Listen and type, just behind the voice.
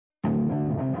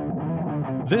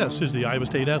This is the Iowa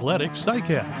State Athletics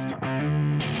SciCast.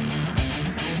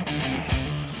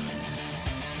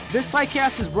 This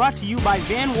SciCast is brought to you by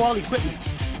Van Wall Equipment.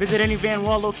 Visit any Van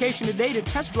Wall location today to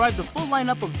test drive the full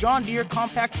lineup of John Deere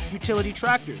compact utility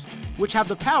tractors, which have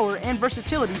the power and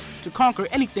versatility to conquer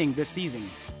anything this season.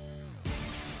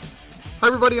 Hi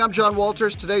everybody, I'm John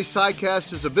Walters. Today's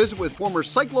SciCast is a visit with former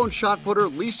Cyclone shot putter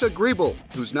Lisa Griebel,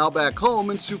 who's now back home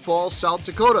in Sioux Falls, South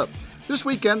Dakota. This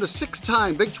weekend, the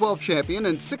 6-time Big 12 champion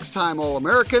and 6-time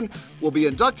All-American will be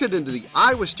inducted into the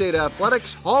Iowa State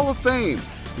Athletics Hall of Fame.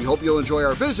 We hope you'll enjoy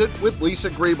our visit with Lisa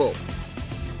Griebel.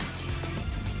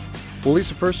 Well,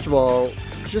 Lisa, first of all,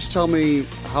 just tell me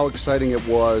how exciting it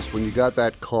was when you got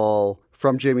that call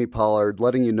from Jamie Pollard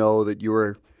letting you know that you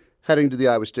were heading to the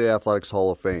Iowa State Athletics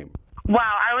Hall of Fame. Wow,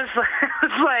 I was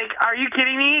like, are you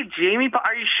kidding me? Jamie,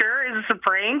 are you sure? Is this a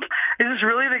prank? Is this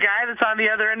really the guy that's on the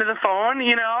other end of the phone,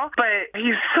 you know? But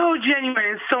he's so genuine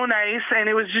and so nice, and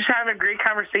it was just having a great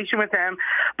conversation with him.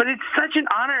 But it's such an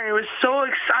honor. I was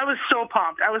so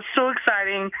pumped. I was so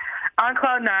exciting. On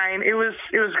cloud nine, it was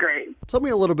great. Tell me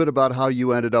a little bit about how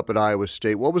you ended up at Iowa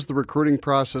State. What was the recruiting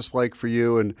process like for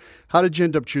you, and how did you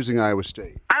end up choosing Iowa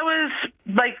State? I was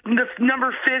like the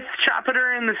number 5th shot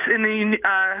putter in the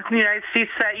United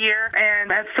States that year,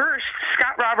 and at first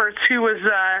Scott Roberts, who was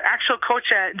actual coach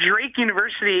at Drake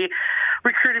University,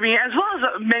 recruited me, as well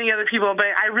as many other people, but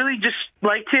I really just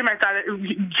liked him. I thought it was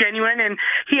genuine, and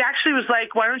he actually was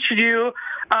like, why don't you do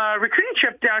a recruiting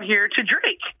trip down here to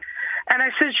Drake? And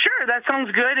I said, sure, that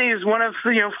sounds good. And he was one of,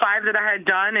 5 that I had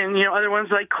done, and, other ones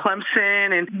like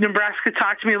Clemson and Nebraska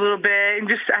talked to me a little bit, and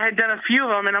just I had done a few of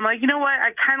them. And I'm like, you know what? I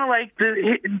kind of like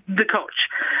the coach.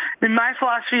 And my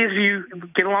philosophy is you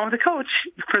get along with the coach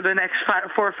for the next 4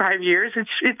 or 5 years.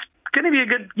 It's going to be a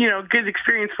good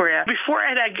experience for you. Before I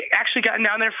had actually gotten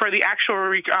down there for the actual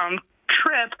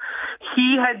trip,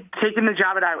 he had taken the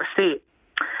job at Iowa State.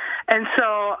 And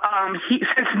so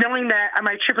since knowing that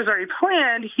my trip was already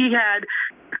planned, he had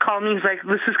called me. He's like,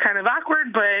 this is kind of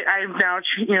awkward, but I've now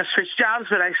switched jobs,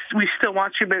 but we still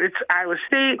want you, but it's Iowa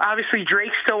State. Obviously,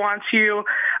 Drake still wants you.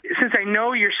 Since I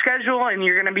know your schedule and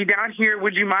you're going to be down here,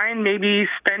 would you mind maybe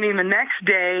spending the next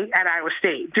day at Iowa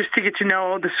State just to get to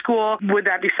know the school? Would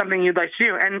that be something you'd like to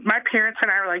do? And my parents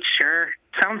and I were like, sure,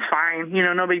 sounds fine,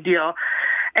 no big deal.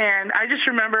 And I just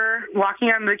remember walking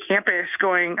onto the campus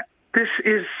going,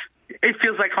 it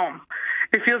feels like home.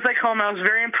 It feels like home. I was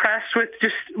very impressed with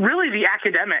just really the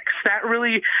academics. That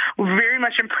really very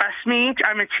much impressed me.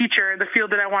 I'm a teacher, the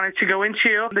field that I wanted to go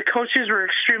into. The coaches were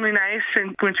extremely nice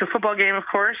and went to a football game, of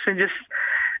course, and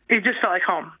it just felt like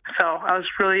home. So I was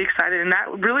really excited, and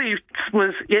that really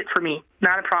was it for me.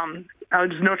 Not a problem. I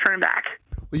was no turning back.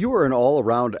 Well, you were an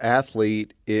all-around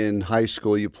athlete in high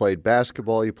school. You played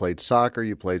basketball, you played soccer,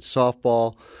 you played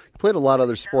softball, you played a lot of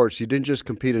other sports. You didn't just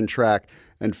compete in track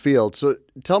and field. So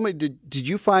tell me, did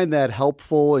you find that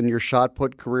helpful in your shot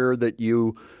put career, that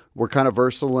you were kind of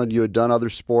versatile and you had done other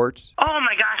sports? Oh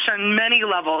my gosh, on many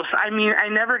levels. I mean, I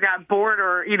never got bored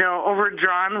or,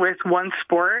 overdrawn with one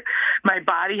sport. My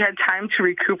body had time to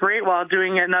recuperate while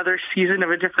doing another season of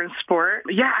a different sport.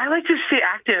 Yeah, I like to stay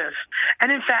active.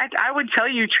 And in fact, I would tell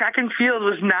you track and field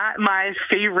was not my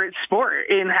favorite sport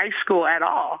in high school at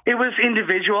all. It was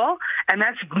individual, and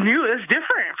that's new. It's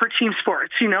different for team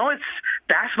sports. It's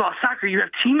basketball, soccer. You have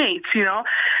teammates,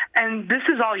 and this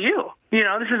is all you.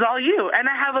 This is all you. And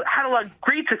I have had a lot of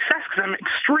great success because I'm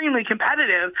extremely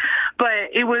competitive,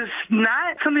 but it was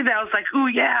not something that I was like, ooh,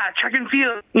 yeah, track and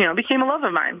field, became a love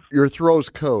of mine. Your throws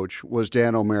coach was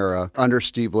Dan O'Mara under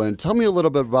Steve Lynn. Tell me a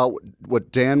little bit about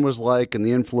what Dan was like and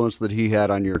the influence that he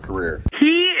had on your career.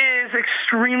 He is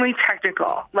extremely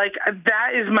technical. Like, that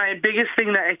is my biggest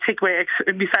thing that I take away,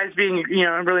 besides being,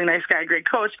 a really nice guy, great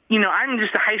coach. I'm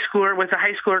just a high schooler with a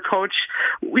high schooler coach,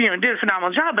 did a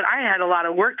phenomenal job, but I had a lot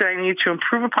of work that I needed to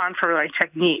improve upon for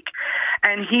technique.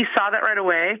 And he saw that right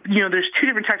away. There's 2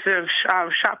 different types of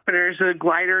shot putters, the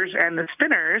gliders and the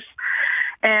spinners.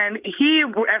 And he,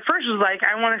 at first, was like,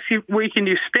 I want to see what you can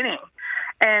do spinning.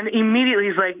 And immediately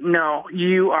he's like, no,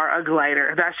 you are a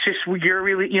glider. That's just your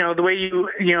really, the way you,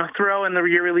 throw and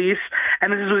your release.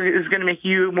 And this is what is going to make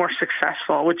you more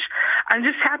successful, which I'm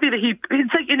just happy that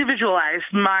it's like individualized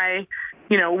my,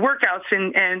 workouts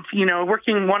and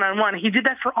working one-on-one. He did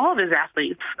that for all of his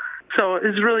athletes. So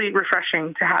it's really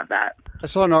refreshing to have that. I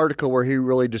saw an article where he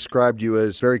really described you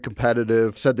as very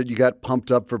competitive, said that you got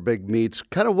pumped up for big meets.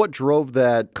 Kind of what drove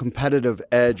that competitive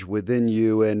edge within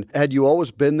you, and had you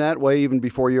always been that way even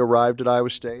before you arrived at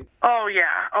Iowa State? Oh, yeah.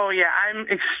 I'm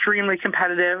extremely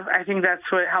competitive. I think that's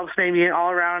what helps me be an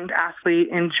all-around athlete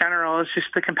in general. It's just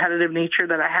the competitive nature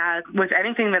that I had with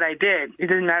anything that I did. It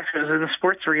didn't matter if it was in the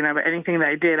sports arena, but anything that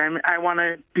I did, I want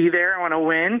to be there. I want to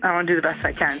win. I want to do the best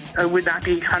I can. I would not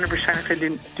be 100% if I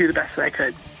didn't do the best that I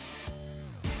could.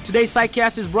 Today's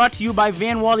SciCast is brought to you by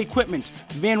Van Wall Equipment.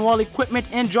 Van Wall Equipment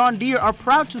and John Deere are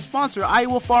proud to sponsor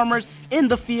Iowa farmers in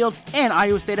the field and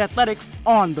Iowa State athletics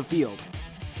on the field.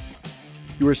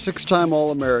 You were a 6-time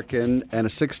All-American and a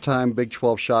 6-time Big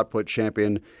 12 shot put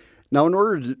champion. Now, in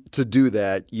order to do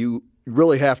that, you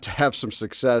really have to have some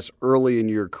success early in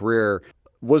your career.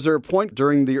 Was there a point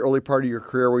during the early part of your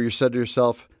career where you said to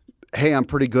yourself, hey, I'm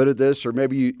pretty good at this, or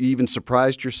maybe you even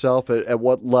surprised yourself at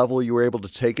what level you were able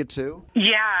to take it to?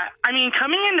 Yeah. I mean,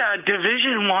 coming into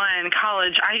Division I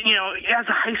college, as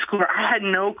a high schooler, I had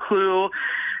no clue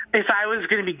if I was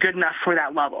going to be good enough for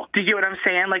that level. Do you get what I'm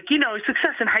saying?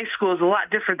 Success in high school is a lot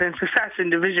different than success in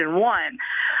Division I.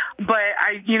 But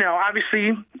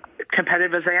obviously,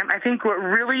 competitive as I am, I think what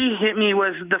really hit me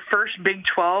was the first Big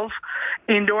 12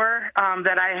 indoor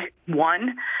that I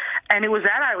won. And it was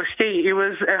at Iowa State. It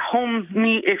was a home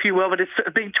meet, if you will, but it's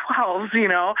a Big 12,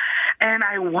 and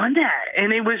I won that.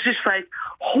 And it was just like,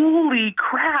 holy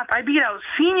crap, I beat out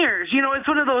seniors. It's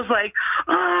one of those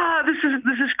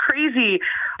this is crazy.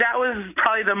 That was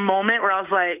probably the moment where I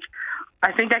was like,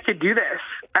 I think I could do this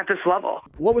at this level.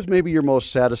 What was maybe your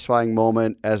most satisfying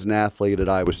moment as an athlete at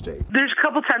Iowa State? There's a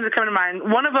couple times that come to mind.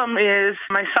 One of them is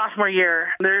my sophomore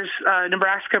year. There's a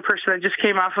Nebraska person that just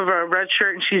came off of a red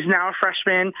shirt, and she's now a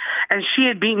freshman, and she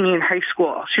had beaten me in high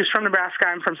school. She was from Nebraska.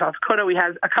 I'm from South Dakota. We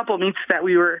had a couple meets that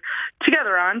we were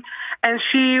together on, and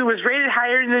she was rated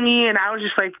higher than me, and I was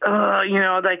just like,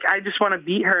 I just want to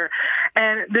beat her.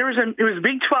 And it was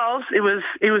Big 12s. It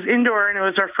was indoor, and it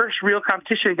was our first real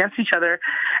competition against each other.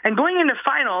 And going into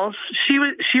finals, she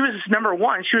was number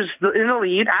one. She was in the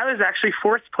lead. I was actually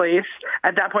fourth place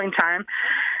at that point in time,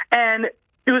 and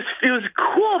it was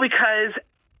cool because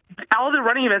all the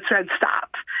running events had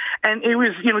stopped, and it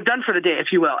was done for the day,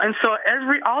 if you will. And so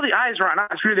all the eyes were on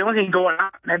us. We were the only thing going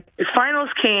on. And the finals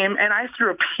came, and I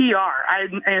threw a PR.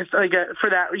 For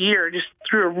that year, just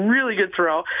threw a really good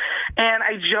throw, and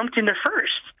I jumped into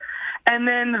first. And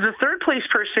then the third place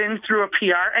person threw a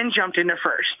PR and jumped into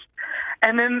first.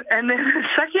 And then the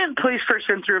second place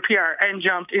person threw a PR and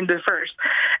jumped into first.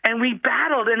 And we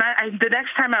battled, and the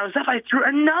next time I was up, I threw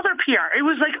another PR. It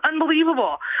was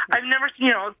unbelievable. I've never,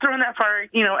 thrown that far,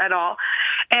 at all.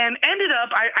 And ended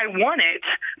up, I won it,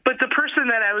 but the person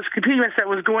that I was competing with that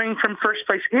was going from first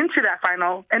place into that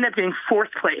final ended up getting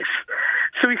fourth place.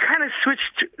 So we kind of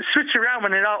switched around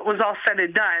when it was all said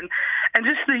and done. And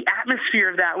just the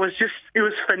atmosphere of that was it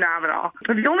was phenomenal.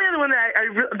 The only other one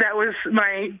that was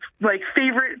my,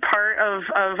 favorite part of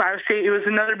Iowa State, it was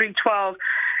another Big 12,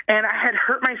 and I had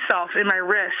hurt myself in my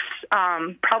wrist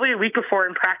probably a week before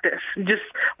in practice. Just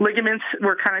ligaments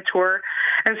were kind of tore.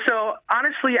 And so,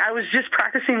 honestly, I was just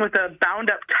practicing with a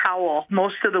bound-up towel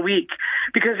most of the week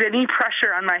because any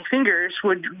pressure on my fingers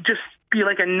would just be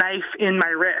like a knife in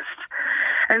my wrist.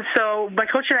 And so my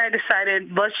coach and I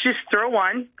decided, let's just throw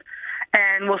one,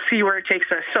 and we'll see where it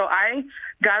takes us. So I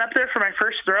got up there for my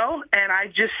first throw, and I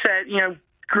just said,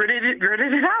 gritted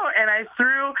it out, and I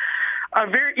threw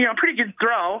a very, pretty good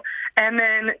throw, and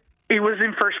then it was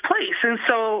in first place. And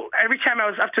so every time I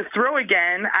was up to throw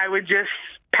again, I would just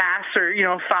pass or,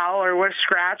 foul or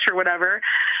scratch or whatever.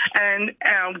 And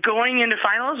going into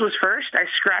finals was first. I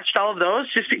scratched all of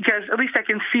those just because at least I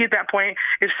can see at that point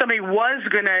if somebody was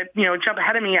going to, jump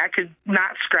ahead of me, I could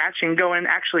not scratch and go and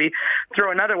actually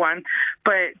throw another one.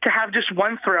 But to have just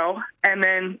one throw, and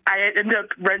then I ended up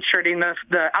redshirting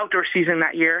the outdoor season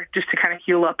that year just to kind of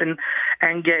heal up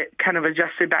and get kind of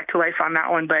adjusted back to life on that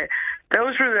one. But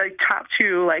those were the top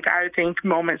two, I would think,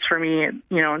 moments for me,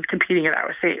 in competing at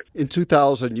Iowa State. In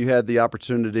 2000, you had the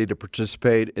opportunity to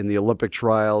participate in the Olympic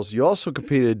trials. You also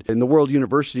competed in the World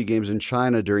University Games in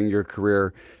China during your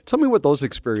career. Tell me what those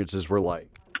experiences were like.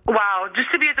 Wow,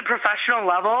 just to be at the professional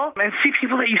level and see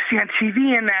people that you see on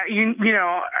TV and that you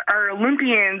are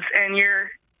Olympians and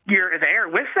you're there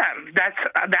with them.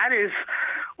 That is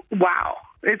wow.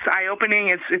 It's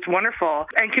eye-opening. It's wonderful.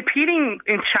 And competing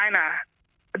in China,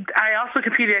 I also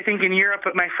competed, I think, in Europe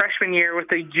my freshman year with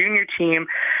the junior team.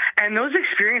 And those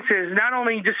experiences, not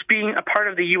only just being a part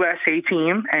of the USA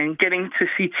team and getting to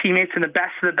see teammates and the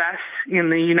best of the best in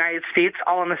the United States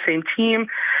all on the same team,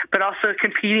 but also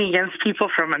competing against people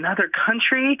from another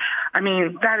country. I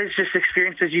mean, that is just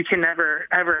experiences you can never,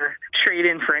 ever trade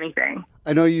in for anything.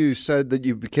 I know you said that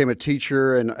you became a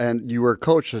teacher and you were a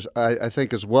coach, I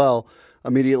think, as well,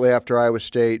 immediately after Iowa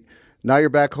State. Now you're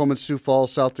back home in Sioux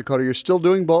Falls, South Dakota. You're still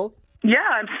doing both? Yeah,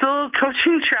 I'm still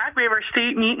coaching track. We have our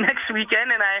state meet next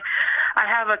weekend, and I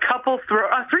have a couple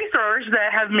three throwers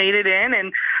that have made it in,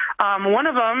 and one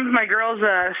of them, my girl's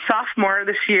a sophomore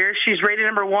this year. She's rated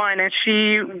number 1, and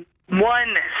she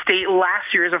won state last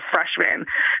year as a freshman.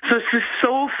 So it's just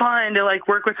so fun to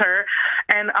work with her.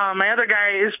 And my other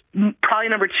guy is probably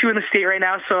number 2 in the state right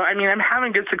now. So, I mean, I'm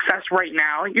having good success right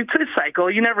now. It's a cycle.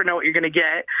 You never know what you're going to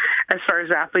get as far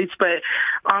as athletes, but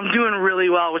I'm doing really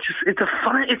well, which is,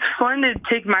 it's fun to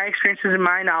take my experiences and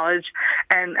my knowledge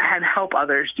and help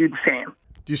others do the same.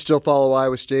 Do you still follow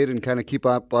Iowa State and kind of keep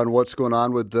up on what's going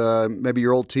on with maybe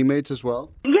your old teammates as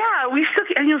well? Yeah, we still,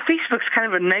 Facebook's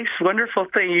kind of a nice, wonderful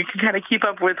thing. You can kind of keep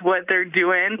up with what they're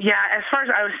doing. Yeah, as far as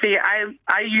Iowa State,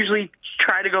 I usually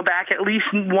try to go back at least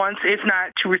once, if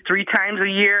not 2 or 3 times a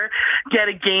year, get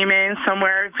a game in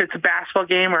somewhere, if it's a basketball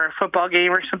game or a football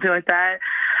game or something like that.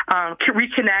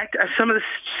 Reconnect. Some of the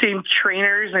same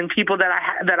trainers and people that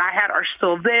I had are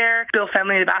still there. Bill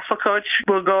Fenley, the basketball coach,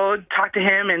 will go talk to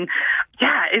him, and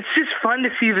yeah, it's just fun to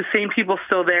see the same people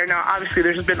still there. Now, obviously,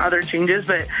 there's been other changes,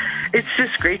 but it's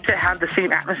just great to have the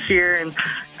same atmosphere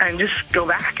and just go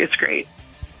back. It's great.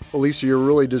 Well, Lisa, you're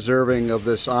really deserving of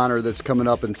this honor that's coming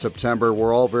up in September.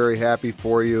 We're all very happy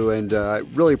for you, and I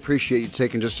really appreciate you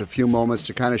taking just a few moments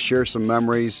to kind of share some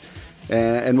memories,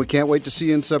 and we can't wait to see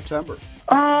you in September.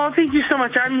 Oh, thank you so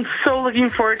much. I'm so looking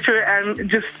forward to it and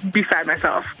just beside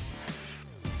myself.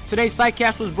 Today's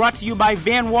SciCast was brought to you by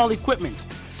Van Wall Equipment.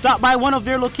 Stop by one of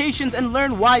their locations and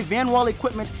learn why Van Wall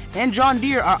Equipment and John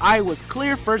Deere are Iowa's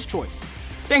clear first choice.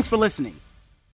 Thanks for listening.